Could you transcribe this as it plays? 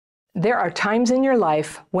There are times in your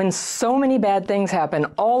life when so many bad things happen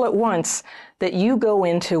all at once that you go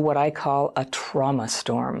into what I call a trauma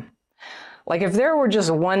storm. Like if there were just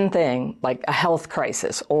one thing, like a health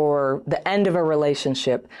crisis or the end of a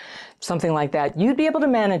relationship, something like that, you'd be able to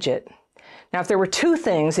manage it. Now, if there were two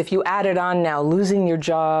things, if you added on now losing your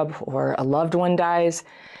job or a loved one dies,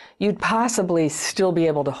 you'd possibly still be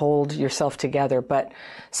able to hold yourself together. But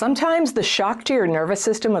sometimes the shock to your nervous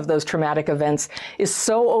system of those traumatic events is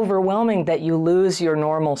so overwhelming that you lose your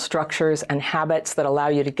normal structures and habits that allow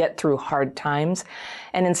you to get through hard times.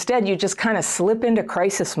 And instead, you just kind of slip into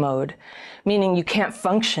crisis mode, meaning you can't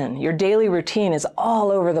function. Your daily routine is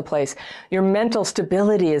all over the place. Your mental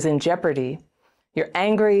stability is in jeopardy. You're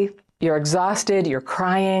angry, you're exhausted, you're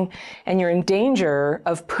crying, and you're in danger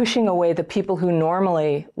of pushing away the people who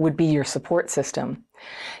normally would be your support system.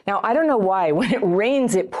 Now, I don't know why, when it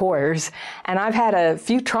rains, it pours, and I've had a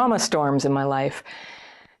few trauma storms in my life.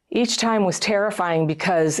 Each time was terrifying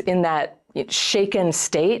because in that shaken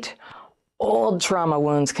state, old trauma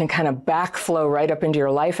wounds can kind of backflow right up into your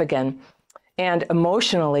life again. And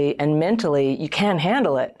emotionally and mentally, you can't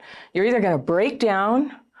handle it. You're either going to break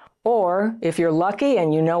down, or if you're lucky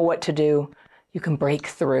and you know what to do, you can break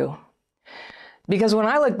through. Because when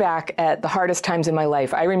I look back at the hardest times in my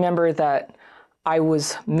life, I remember that I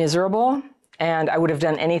was miserable and I would have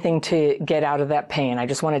done anything to get out of that pain. I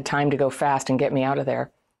just wanted time to go fast and get me out of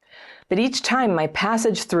there. But each time my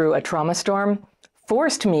passage through a trauma storm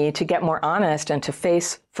forced me to get more honest and to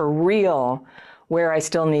face for real where I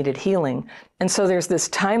still needed healing. And so there's this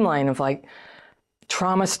timeline of like,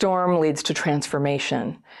 trauma storm leads to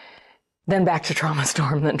transformation. Then back to trauma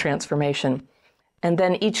storm, then transformation. And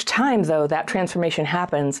then each time, though, that transformation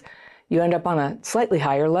happens, you end up on a slightly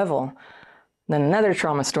higher level. Then another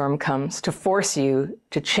trauma storm comes to force you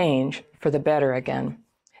to change for the better again.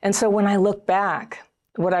 And so when I look back,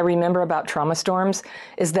 what I remember about trauma storms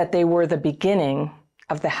is that they were the beginning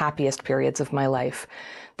of the happiest periods of my life,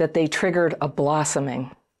 that they triggered a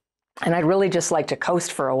blossoming. And I'd really just like to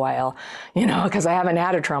coast for a while, because I haven't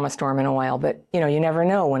had a trauma storm in a while, but you never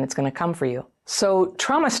know when it's going to come for you. So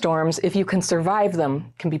trauma storms, if you can survive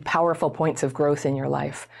them, can be powerful points of growth in your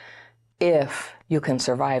life, if you can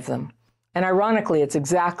survive them. And ironically, it's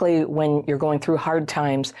exactly when you're going through hard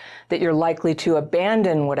times that you're likely to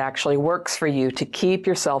abandon what actually works for you to keep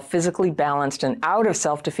yourself physically balanced and out of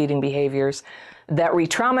self-defeating behaviors that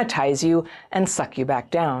re-traumatize you and suck you back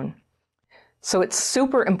down. So it's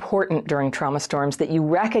super important during trauma storms that you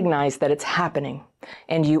recognize that it's happening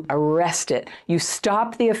and you arrest it. You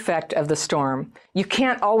stop the effect of the storm. You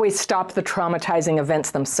can't always stop the traumatizing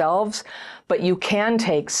events themselves, but you can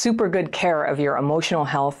take super good care of your emotional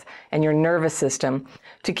health and your nervous system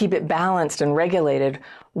to keep it balanced and regulated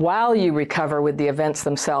while you recover with the events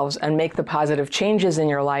themselves and make the positive changes in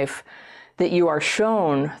your life that you are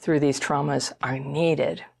shown through these traumas are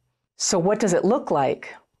needed. So what does it look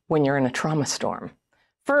like when you're in a trauma storm?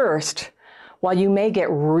 First, while you may get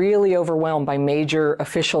really overwhelmed by major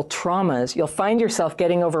official traumas, you'll find yourself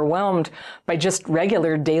getting overwhelmed by just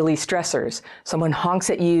regular daily stressors. Someone honks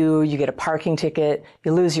at you, you get a parking ticket,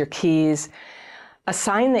 you lose your keys. A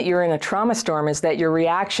sign that you're in a trauma storm is that your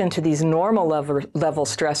reaction to these normal level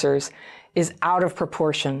stressors is out of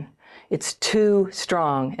proportion. It's too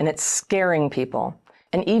strong and it's scaring people.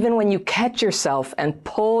 And even when you catch yourself and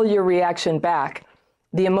pull your reaction back,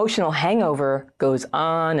 the emotional hangover goes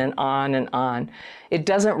on and on and on. It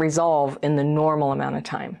doesn't resolve in the normal amount of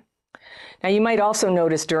time. Now, you might also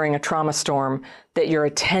notice during a trauma storm that your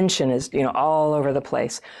attention is, all over the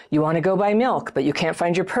place. You want to go buy milk, but you can't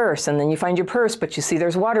find your purse. And then you find your purse, but you see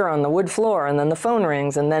there's water on the wood floor, and then the phone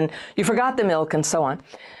rings, and then you forgot the milk, and so on.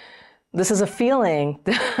 This is a feeling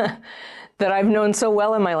that I've known so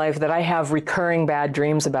well in my life that I have recurring bad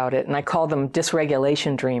dreams about it, and I call them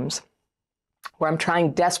dysregulation dreams, where I'm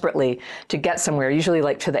trying desperately to get somewhere, usually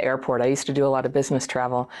like to the airport. I used to do a lot of business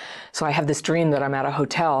travel. So I have this dream that I'm at a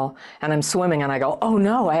hotel and I'm swimming and I go, oh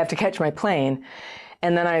no, I have to catch my plane.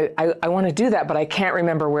 And then I want to do that, but I can't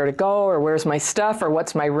remember where to go or where's my stuff or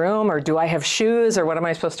what's my room or do I have shoes or what am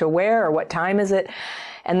I supposed to wear or what time is it?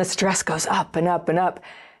 And the stress goes up and up and up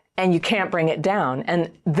and you can't bring it down.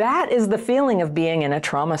 And that is the feeling of being in a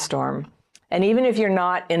trauma storm. And even if you're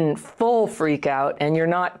not in full freak out and you're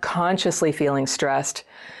not consciously feeling stressed,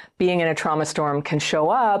 being in a trauma storm can show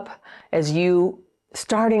up as you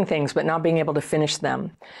starting things but not being able to finish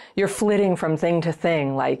them. You're flitting from thing to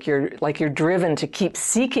thing, like you're driven to keep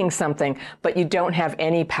seeking something, but you don't have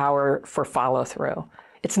any power for follow-through.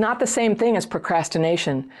 It's not the same thing as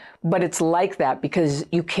procrastination, but it's like that because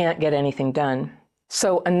you can't get anything done.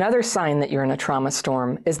 So another sign that you're in a trauma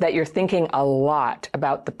storm is that you're thinking a lot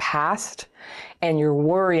about the past and you're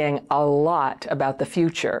worrying a lot about the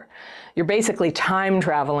future. You're basically time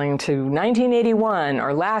traveling to 1981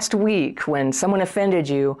 or last week when someone offended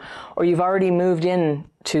you, or you've already moved in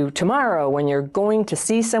to tomorrow when you're going to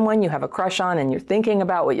see someone you have a crush on and you're thinking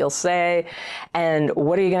about what you'll say and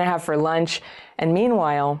what are you going to have for lunch. And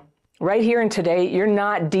meanwhile, right here and today, you're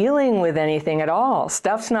not dealing with anything at all.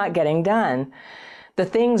 Stuff's not getting done. The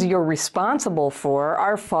things you're responsible for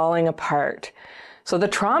are falling apart. So the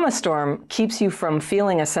trauma storm keeps you from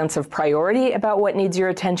feeling a sense of priority about what needs your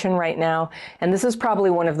attention right now. And this is probably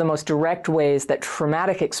one of the most direct ways that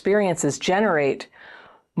traumatic experiences generate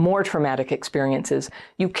more traumatic experiences.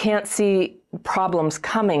 You can't see problems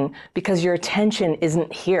coming because your attention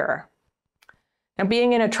isn't here. Now,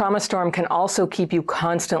 being in a trauma storm can also keep you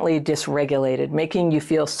constantly dysregulated, making you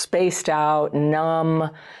feel spaced out,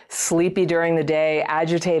 numb, sleepy during the day,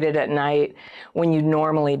 agitated at night when you'd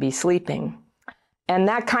normally be sleeping. And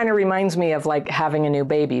that kind of reminds me of like having a new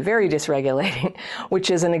baby, very dysregulating,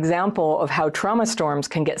 which is an example of how trauma storms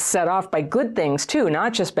can get set off by good things too,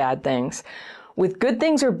 not just bad things. With good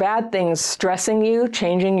things or bad things stressing you,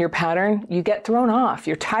 changing your pattern, you get thrown off,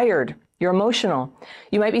 you're tired. You're emotional.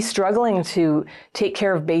 You might be struggling to take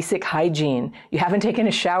care of basic hygiene. You haven't taken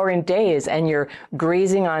a shower in days and you're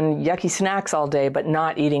grazing on yucky snacks all day but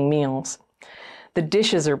not eating meals. The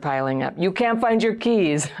dishes are piling up. You can't find your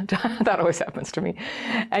keys. That always happens to me.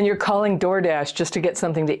 And you're calling DoorDash just to get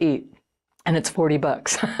something to eat. And it's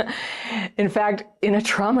 $40. In fact, in a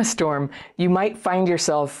trauma storm, you might find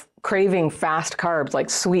yourself craving fast carbs like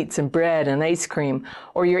sweets and bread and ice cream,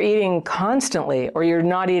 or you're eating constantly, or you're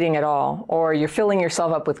not eating at all, or you're filling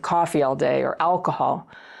yourself up with coffee all day or alcohol.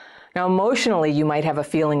 Now, emotionally, you might have a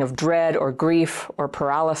feeling of dread or grief or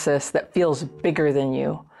paralysis that feels bigger than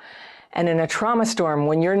you. And in a trauma storm,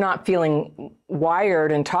 when you're not feeling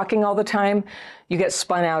wired and talking all the time, you get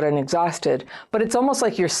spun out and exhausted. But it's almost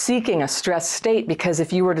like you're seeking a stressed state, because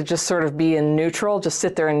if you were to just sort of be in neutral, just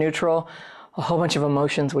sit there in neutral, a whole bunch of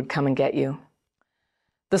emotions would come and get you.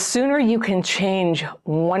 The sooner you can change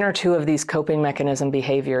one or two of these coping mechanism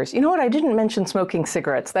behaviors. You know what? I didn't mention smoking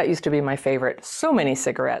cigarettes. That used to be my favorite. So many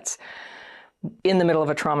cigarettes in the middle of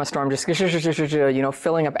a trauma storm, just,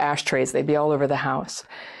 filling up ashtrays. They'd be all over the house.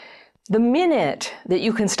 The minute that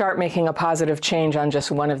you can start making a positive change on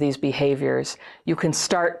just one of these behaviors, you can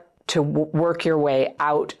start to work your way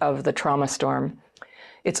out of the trauma storm.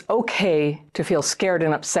 It's okay to feel scared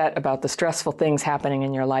and upset about the stressful things happening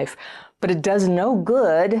in your life, but it does no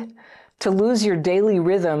good to lose your daily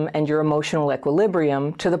rhythm and your emotional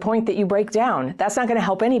equilibrium to the point that you break down. That's not going to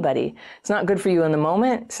help anybody. It's not good for you in the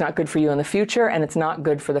moment, it's not good for you in the future, and it's not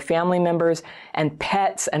good for the family members and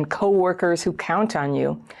pets and coworkers who count on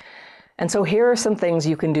you. And so here are some things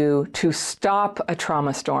you can do to stop a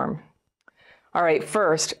trauma storm. All right,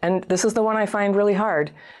 first, and this is the one I find really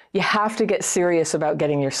hard, you have to get serious about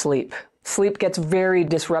getting your sleep. Sleep gets very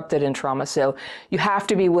disrupted in trauma, so you have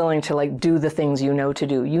to be willing to do the things you know to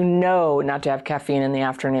do. You know not to have caffeine in the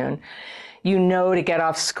afternoon. You know to get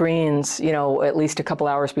off screens, at least a couple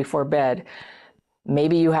hours before bed.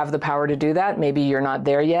 Maybe you have the power to do that. Maybe you're not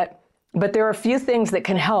there yet. But there are a few things that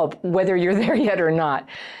can help, whether you're there yet or not,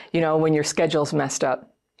 when your schedule's messed up.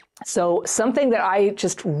 So something that I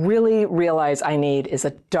just really realize I need is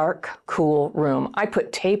a dark, cool room. I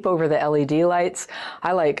put tape over the LED lights.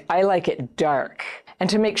 I like it dark. And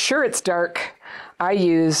to make sure it's dark, I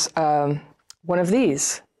use one of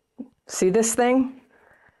these. See this thing?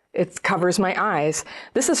 It covers my eyes.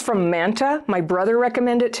 This is from Manta. My brother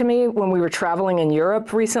recommended it to me when we were traveling in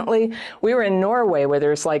Europe recently. We were in Norway where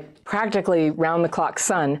there's practically round-the-clock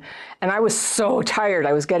sun. And I was so tired.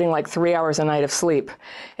 I was getting 3 hours a night of sleep.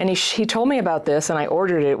 And he told me about this and I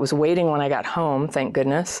ordered it. It was waiting when I got home, thank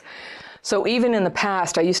goodness. So even in the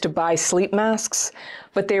past, I used to buy sleep masks,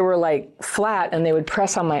 but they were flat and they would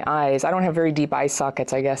press on my eyes. I don't have very deep eye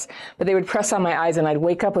sockets, I guess, but they would press on my eyes and I'd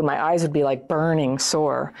wake up and my eyes would be burning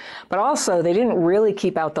sore. But also they didn't really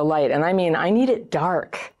keep out the light. And I need it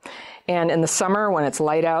dark. And in the summer when it's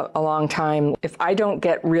light out a long time, if I don't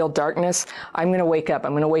get real darkness, I'm going to wake up.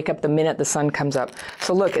 I'm going to wake up the minute the sun comes up.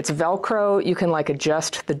 So look, it's Velcro. You can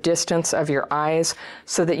adjust the distance of your eyes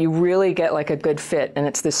so that you really get a good fit. And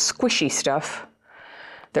it's this squishy stuff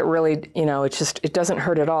that really, it doesn't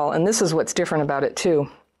hurt at all. And this is what's different about it too.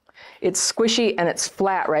 It's squishy and it's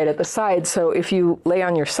flat right at the side. So if you lay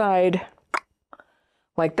on your side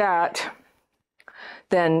like that,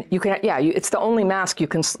 then you can, it's the only mask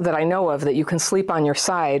that I know of that you can sleep on your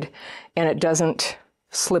side and it doesn't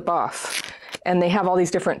slip off. And they have all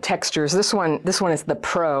these different textures. This one is the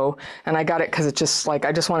Pro, and I got it because it's just like,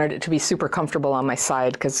 I just wanted it to be super comfortable on my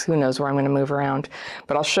side, because who knows where I'm going to move around.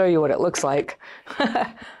 But I'll show you what it looks like.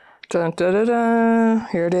 Dun, da, da, da.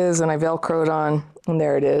 Here it is, and I Velcroed on, and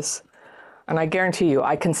there it is. And I guarantee you,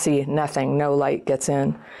 I can see nothing, no light gets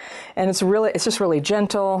in. And it's just really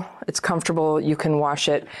gentle, it's comfortable, you can wash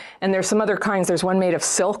it. And there's some other kinds. There's one made of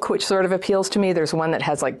silk, which sort of appeals to me. There's one that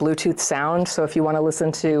has like Bluetooth sound, so if you want to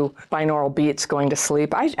listen to binaural beats going to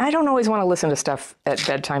sleep. I don't always want to listen to stuff at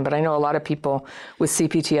bedtime, but I know a lot of people with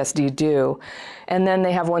CPTSD do. And then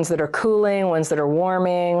they have ones that are cooling, ones that are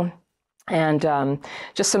warming, and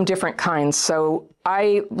just some different kinds. So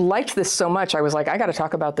I liked this so much, I was like, I got to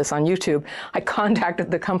talk about this on YouTube. I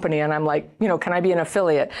contacted the company and I'm like, can I be an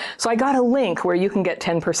affiliate? So I got a link where you can get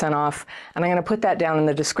 10% off, and I'm going to put that down in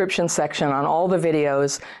the description section on all the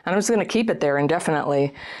videos, and I'm just going to keep it there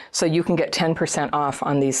indefinitely so you can get 10% off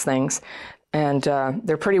on these things. And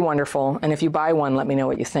they're pretty wonderful, and if you buy one, let me know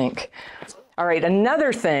what you think. All right,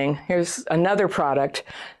 another thing, here's another product.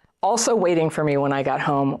 Also waiting for me when I got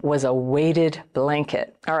home was a weighted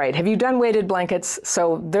blanket. All right, have you done weighted blankets?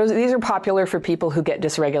 So these are popular for people who get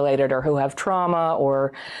dysregulated or who have trauma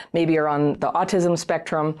or maybe are on the autism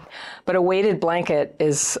spectrum. But a weighted blanket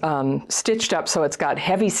is stitched up so it's got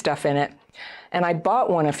heavy stuff in it. And I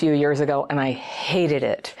bought one a few years ago and I hated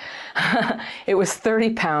it. It was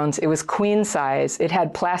 30 pounds, it was queen size, it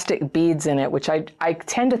had plastic beads in it, which I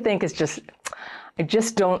tend to think is just,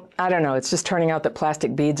 I don't know, it's just turning out that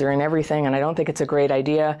plastic beads are in everything, and I don't think it's a great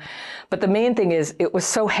idea. But the main thing is it was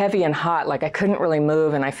so heavy and hot, like I couldn't really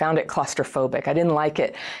move, and I found it claustrophobic. I didn't like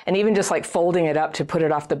it. And even just like folding it up to put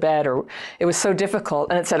it off the bed, or it was so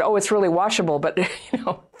difficult. And it said, oh, it's really washable, but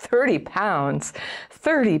 30 pounds,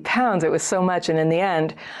 it was so much. And in the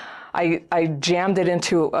end, I jammed it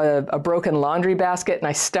into a broken laundry basket, and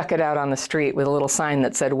I stuck it out on the street with a little sign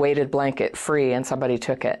that said weighted blanket free, and somebody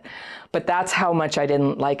took it. But that's how much I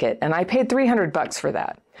didn't like it. And I paid $300 for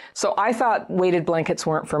that. So I thought weighted blankets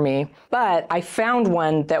weren't for me, but I found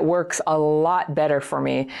one that works a lot better for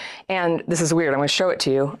me. And this is weird, I'm gonna show it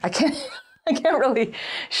to you. I can't really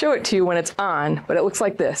show it to you when it's on, but it looks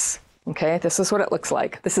like this, okay? This is what it looks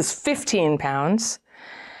like. This is 15 pounds.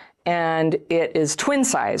 And it is twin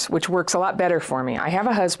size, which works a lot better for me. I have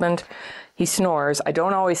a husband, he snores, I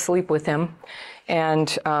don't always sleep with him,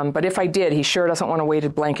 and but if I did, he sure doesn't want a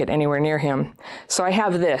weighted blanket anywhere near him. So I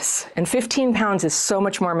have this, and 15 pounds is so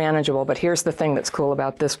much more manageable, but here's the thing that's cool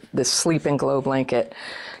about this Sleep and Glow blanket.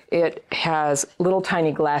 It has little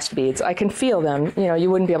tiny glass beads. I can feel them,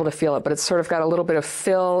 you wouldn't be able to feel it, but it's sort of got a little bit of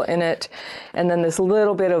fill in it, and then this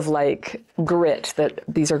little bit of like grit, that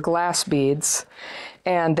these are glass beads,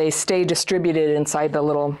 and they stay distributed inside the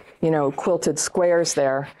little, quilted squares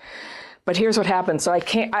there. But here's what happened. So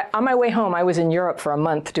on my way home, I was in Europe for a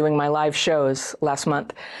month doing my live shows last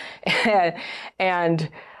month. And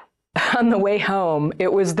on the way home,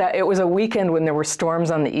 it was a weekend when there were storms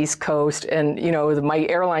on the East Coast, and my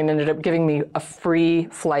airline ended up giving me a free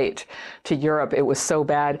flight to Europe. It was so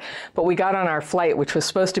bad. But we got on our flight, which was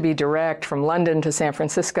supposed to be direct from London to San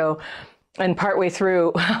Francisco. And partway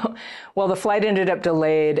through, well, the flight ended up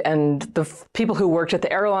delayed, and the people who worked at the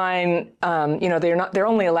airline, they're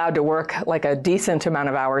only allowed to work like a decent amount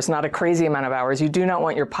of hours, not a crazy amount of hours. You do not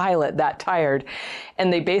want your pilot that tired.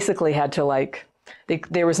 And they basically had to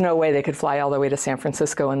there was no way they could fly all the way to San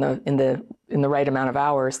Francisco in the right amount of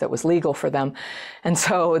hours that was legal for them. And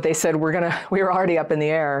so they said, we were already up in the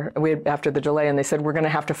air after the delay, and they said, we're gonna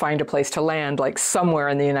have to find a place to land, like somewhere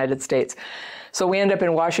in the United States. So we end up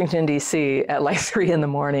in Washington, D.C. at like 3 in the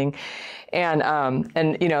morning. And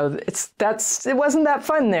it wasn't that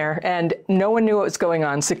fun there, and no one knew what was going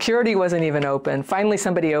on. Security wasn't even open. Finally,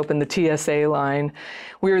 somebody opened the TSA line.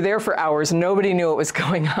 We were there for hours. Nobody knew what was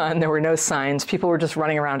going on. There were no signs. People were just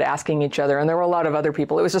running around asking each other, and there were a lot of other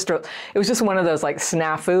people. It was just one of those like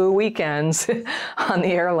snafu weekends on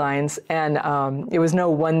the airlines, and it was no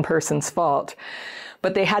one person's fault.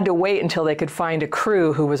 But they had to wait until they could find a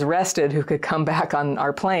crew who was rested, who could come back on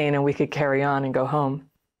our plane, and we could carry on and go home.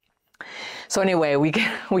 So anyway, we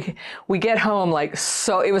get home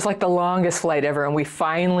so it was like the longest flight ever, and we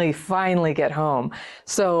finally get home.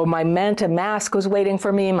 So my Manta mask was waiting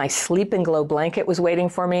for me, my Sleep and Glow blanket was waiting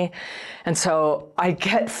for me, and so I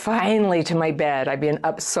get finally to my bed. I've been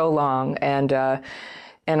up so long, and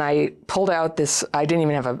I pulled out this, I didn't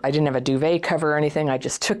have a duvet cover or anything. I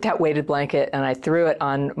just took that weighted blanket and I threw it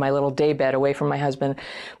on my little day bed away from my husband,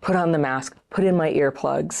 put on the mask, put in my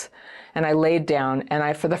earplugs, and I laid down,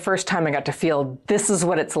 and for the first time I got to feel this is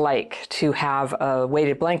what it's like to have a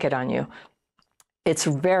weighted blanket on you. It's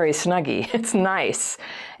very snuggy. It's nice.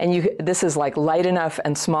 And this is like light enough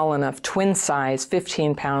and small enough, twin size,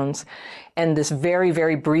 15 pounds, and this very,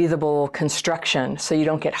 very breathable construction so you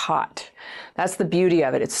don't get hot. That's the beauty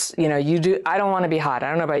of it. It's, I don't want to be hot. I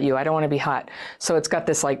don't know about you. I don't want to be hot. So it's got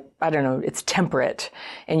this it's temperate,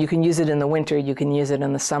 and you can use it in the winter. You can use it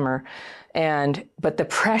in the summer. But the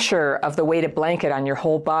pressure of the weighted blanket on your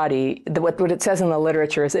whole body, what it says in the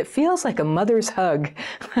literature is it feels like a mother's hug.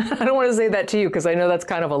 I don't want to say that to you because I know that's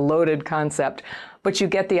kind of a loaded concept, but you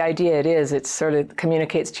get the idea. It sort of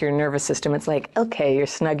communicates to your nervous system. It's like, okay, you're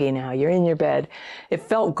snuggy now. You're in your bed. It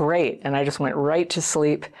felt great. And I just went right to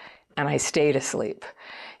sleep and I stayed asleep.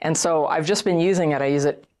 And so I've just been using it.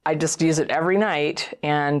 I just use it every night,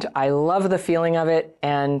 and I love the feeling of it.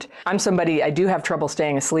 And I do have trouble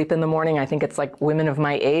staying asleep in the morning. I think it's like women of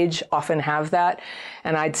my age often have that.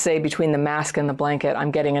 And I'd say between the mask and the blanket, I'm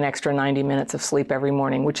getting an extra 90 minutes of sleep every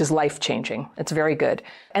morning, which is life-changing. It's very good.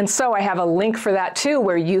 And so I have a link for that too,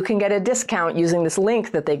 where you can get a discount using this link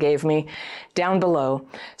that they gave me down below.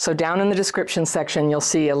 So down in the description section, you'll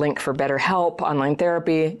see a link for BetterHelp, online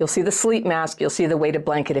therapy. You'll see the sleep mask. You'll see the weighted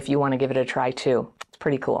blanket if you want to give it a try too.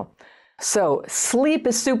 Pretty cool. So sleep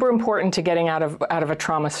is super important to getting out of a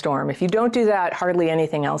trauma storm. If you don't do that, hardly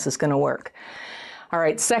anything else is going to work. All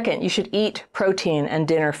right, second, you should eat protein and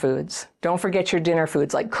dinner foods. Don't forget your dinner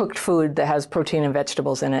foods, like cooked food that has protein and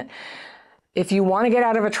vegetables in it. If you want to get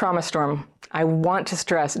out of a trauma storm, I want to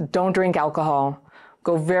stress, don't drink alcohol.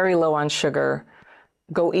 Go very low on sugar.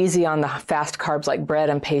 Go easy on the fast carbs like bread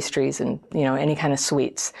and pastries and, any kind of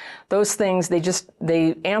sweets. Those things,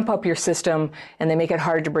 they amp up your system and they make it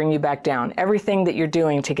hard to bring you back down. Everything that you're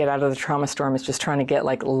doing to get out of the trauma storm is just trying to get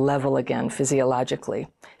level again physiologically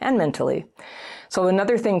and mentally. So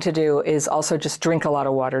another thing to do is also just drink a lot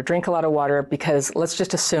of water. Drink a lot of water because let's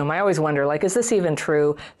just assume, I always wonder, is this even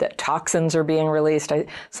true that toxins are being released?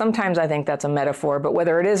 Sometimes I think that's a metaphor, but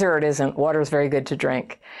whether it is or it isn't, water is very good to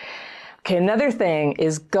drink. Okay, another thing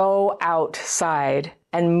is go outside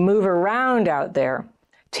and move around out there.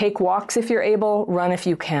 Take walks if you're able, run if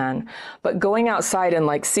you can. But going outside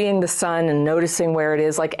and seeing the sun and noticing where it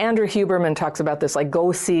is, like Andrew Huberman talks about this,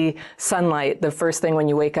 go see sunlight the first thing when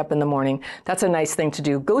you wake up in the morning. That's a nice thing to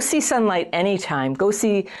do. Go see sunlight anytime. Go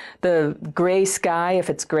see the gray sky if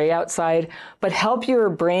it's gray outside, but help your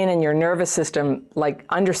brain and your nervous system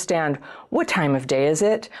understand what time of day is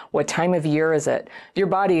it? What time of year is it? Your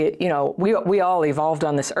body, we all evolved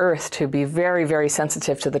on this earth to be very, very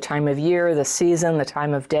sensitive to the time of year, the season, the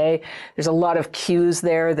time of day. There's a lot of cues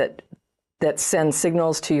there that send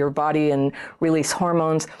signals to your body and release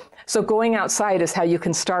hormones. So going outside is how you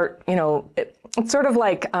can start, it's sort of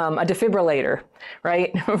like a defibrillator,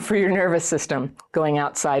 right? For your nervous system, going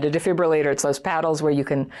outside. A defibrillator, it's those paddles where you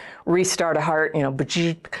can restart a heart,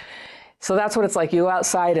 So that's what it's like. You go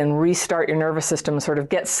outside and restart your nervous system, sort of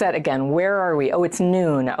get set again. Where are we? Oh, it's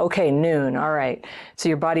noon. Okay, noon. All right. So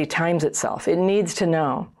your body times itself. It needs to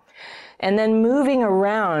know. And then moving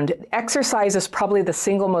around, exercise is probably the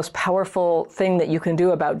single most powerful thing that you can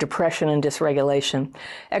do about depression and dysregulation.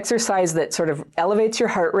 Exercise that sort of elevates your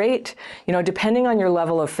heart rate, depending on your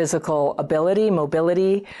level of physical ability,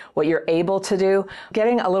 mobility, what you're able to do.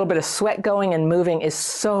 Getting a little bit of sweat going and moving is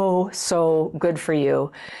so, so good for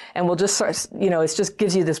you. And will just sort of, it just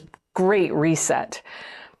gives you this great reset.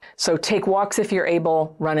 So take walks if you're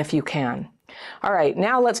able, run if you can. All right,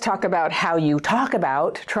 now let's talk about how you talk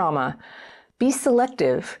about trauma. Be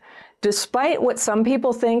selective. Despite what some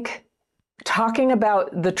people think, talking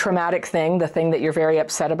about the traumatic thing, the thing that you're very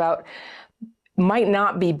upset about, might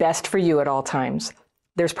not be best for you at all times.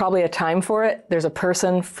 There's probably a time for it. There's a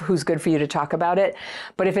person who's good for you to talk about it.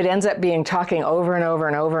 But if it ends up being talking over and over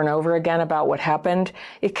and over and over again about what happened,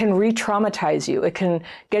 it can re-traumatize you. It can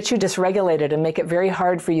get you dysregulated and make it very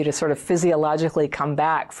hard for you to sort of physiologically come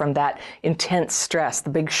back from that intense stress, the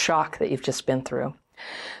big shock that you've just been through.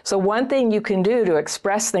 So one thing you can do to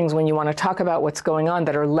express things when you want to talk about what's going on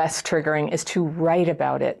that are less triggering is to write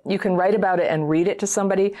about it. You can write about it and read it to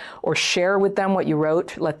somebody or share with them what you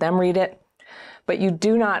wrote, let them read it. But you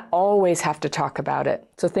do not always have to talk about it.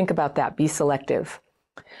 So think about that. Be selective.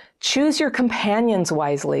 Choose your companions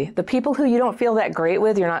wisely. The people who you don't feel that great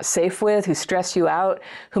with, you're not safe with, who stress you out,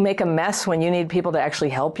 who make a mess when you need people to actually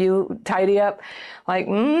help you tidy up,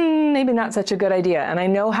 maybe not such a good idea. And I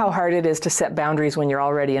know how hard it is to set boundaries when you're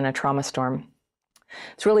already in a trauma storm.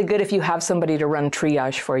 It's really good if you have somebody to run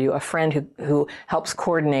triage for you, a friend who helps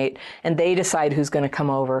coordinate, and they decide who's going to come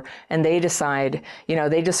over, and they decide,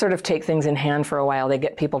 they just sort of take things in hand for a while. They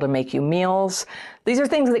get people to make you meals. These are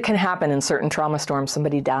things that can happen in certain trauma storms.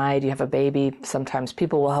 Somebody died, you have a baby. Sometimes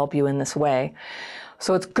people will help you in this way.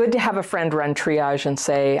 So it's good to have a friend run triage and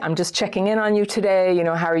say, I'm just checking in on you today. You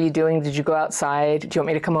know, how are you doing? Did you go outside? Do you want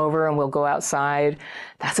me to come over and we'll go outside?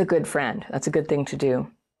 That's a good friend. That's a good thing to do.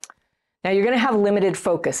 Now you're going to have limited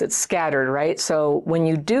focus. It's scattered, right? So when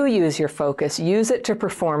you do use your focus, use it to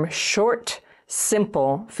perform short,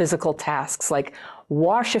 simple physical tasks like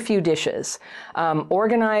wash a few dishes,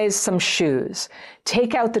 organize some shoes,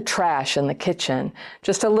 take out the trash in the kitchen,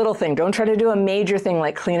 just a little thing. Don't try to do a major thing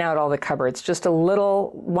like clean out all the cupboards, just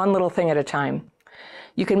one little thing at a time.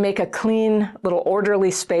 You can make a clean, little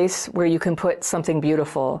orderly space where you can put something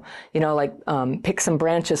beautiful, you know, like pick some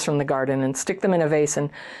branches from the garden and stick them in a vase and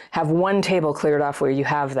have one table cleared off where you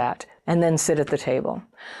have that, and then sit at the table.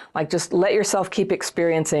 Like just let yourself keep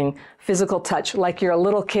experiencing physical touch like you're a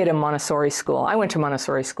little kid in Montessori school. I went to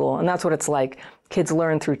Montessori school, and that's what it's like. Kids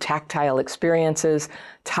learn through tactile experiences,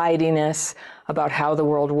 tidiness, about how the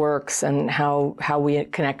world works and how we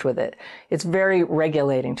connect with it. It's very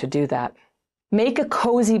regulating to do that. Make a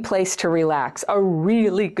cozy place to relax, a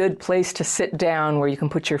really good place to sit down where you can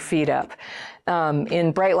put your feet up.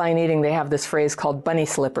 In Bright Line Eating, they have this phrase called bunny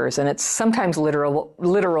slippers, and it's sometimes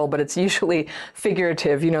literal, but it's usually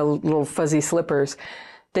figurative, you know, little fuzzy slippers,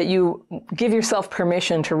 that you give yourself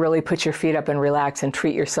permission to really put your feet up and relax and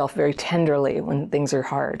treat yourself very tenderly when things are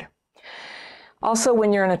hard. Also,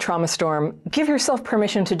 when you're in a trauma storm, give yourself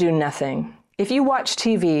permission to do nothing. If you watch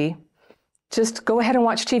TV, just go ahead and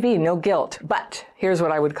watch TV, no guilt. But here's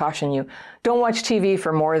what I would caution you. Don't watch TV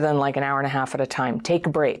for more than like an hour and a half at a time. Take a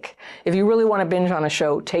break. If you really want to binge on a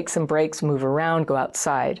show, take some breaks, move around, go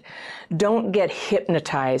outside. Don't get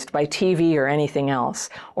hypnotized by TV or anything else,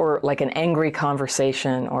 or like an angry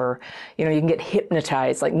conversation, or, you know, you can get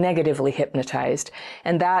hypnotized, like negatively hypnotized.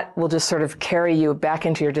 And that will just sort of carry you back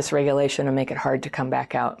into your dysregulation and make it hard to come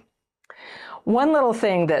back out. One little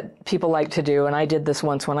thing that people like to do, and I did this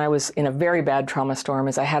once when I was in a very bad trauma storm,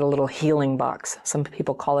 is I had a little healing box. Some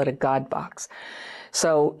people call it a God box.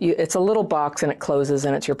 So it's a little box and it closes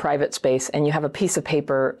and it's your private space, and you have a piece of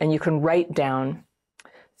paper and you can write down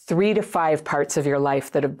 3 to 5 parts of your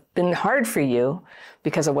life that have been hard for you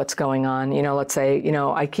because of what's going on. You know, let's say, you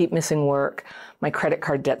know, I keep missing work. My credit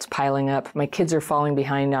card debt's piling up. My kids are falling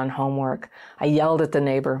behind on homework. I yelled at the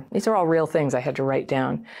neighbor. These are all real things I had to write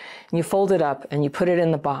down. And you fold it up and you put it in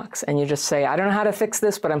the box and you just say, I don't know how to fix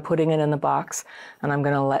this, but I'm putting it in the box and I'm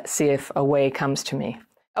going to see if a way comes to me.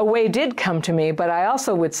 A way did come to me, but I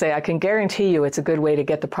also would say I can guarantee you it's a good way to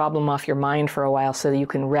get the problem off your mind for a while so that you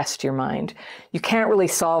can rest your mind. You can't really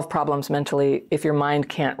solve problems mentally if your mind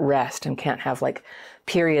can't rest and can't have like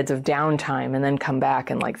periods of downtime and then come back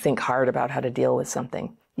and like think hard about how to deal with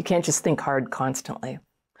something. You can't just think hard constantly.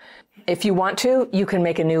 If you want to, you can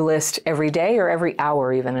make a new list every day or every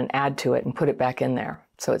hour even and add to it and put it back in there.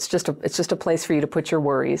 So it's just a place for you to put your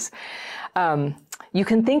worries. You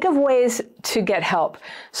can think of ways to get help.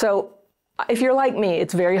 So if you're like me,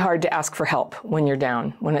 it's very hard to ask for help when you're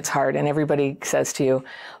down, when it's hard, and everybody says to you,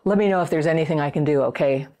 let me know if there's anything I can do,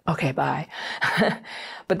 okay? Okay, bye.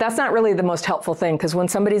 But that's not really the most helpful thing, because when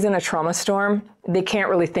somebody's in a trauma storm, they can't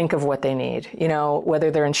really think of what they need. You know,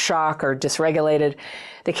 whether they're in shock or dysregulated,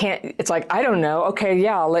 they can't, it's like, I don't know, okay,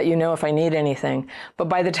 yeah, I'll let you know if I need anything. But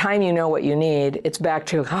by the time you know what you need, it's back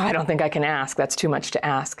to, oh, I don't think I can ask, that's too much to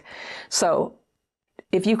ask. So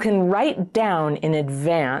if you can write down in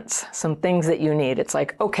advance some things that you need, it's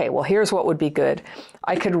like, okay, well, here's what would be good.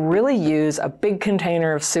 I could really use a big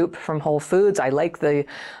container of soup from Whole Foods. I like the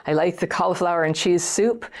cauliflower and cheese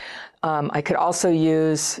soup. I could also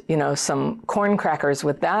use, you know, some corn crackers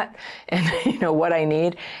with that and, you know, what I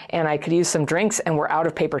need. And I could use some drinks, and we're out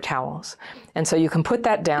of paper towels. And so you can put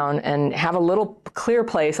that down and have a little clear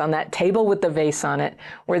place on that table with the vase on it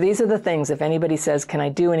where these are the things, if anybody says, can I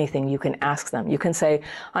do anything, you can ask them. You can say,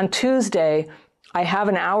 on Tuesday, I have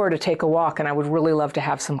an hour to take a walk and I would really love to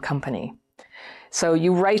have some company. So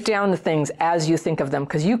you write down the things as you think of them,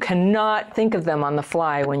 because you cannot think of them on the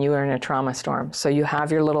fly when you are in a trauma storm. So you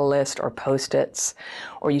have your little list or Post-its,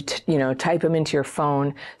 or you type them into your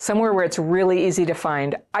phone, somewhere where it's really easy to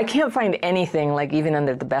find. I can't find anything, like even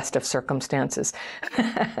under the best of circumstances.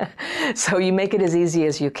 So you make it as easy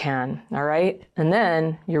as you can, all right? And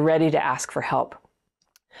then you're ready to ask for help.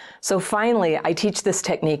 So finally, I teach this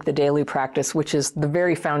technique, the daily practice, which is the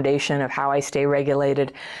very foundation of how I stay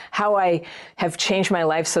regulated, how I have changed my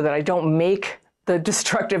life so that I don't make the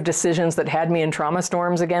destructive decisions that had me in trauma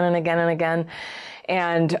storms again and again and again.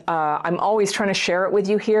 And I'm always trying to share it with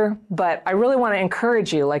you here, but I really want to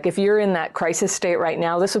encourage you, like if you're in that crisis state right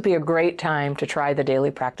now, this would be a great time to try the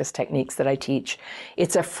daily practice techniques that I teach.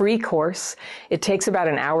 It's a free course. It takes about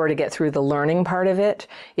an hour to get through the learning part of it.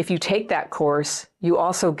 If you take that course, you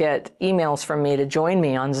also get emails from me to join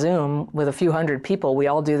me on Zoom with a few hundred people. We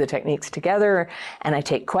all do the techniques together, and I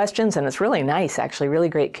take questions, and it's really nice, actually, really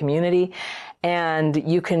great community. And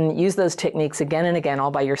you can use those techniques again and again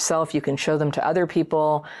all by yourself. You can show them to other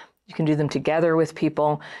people. You can do them together with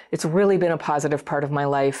people. It's really been a positive part of my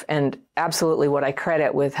life and absolutely what I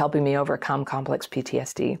credit with helping me overcome complex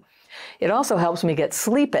PTSD. It also helps me get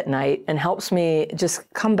sleep at night and helps me just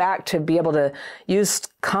come back to be able to use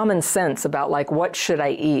common sense about like what should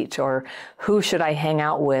I eat or who should I hang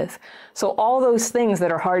out with. So all those things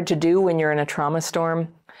that are hard to do when you're in a trauma storm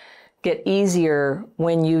get easier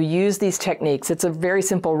when you use these techniques. It's a very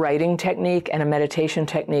simple writing technique and a meditation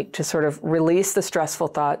technique to sort of release the stressful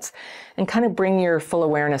thoughts and kind of bring your full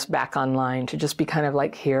awareness back online, to just be kind of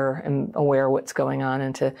like here and aware of what's going on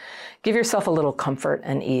and to give yourself a little comfort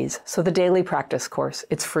and ease. So the daily practice course,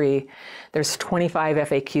 it's free. There's 25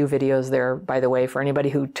 FAQ videos there, by the way, for anybody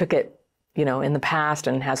who took it in the past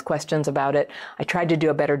and has questions about it. I tried to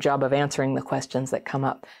do a better job of answering the questions that come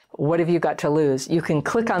up. What have you got to lose? You can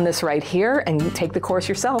click on this right here and take the course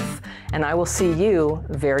yourself, and I will see you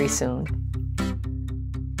very soon.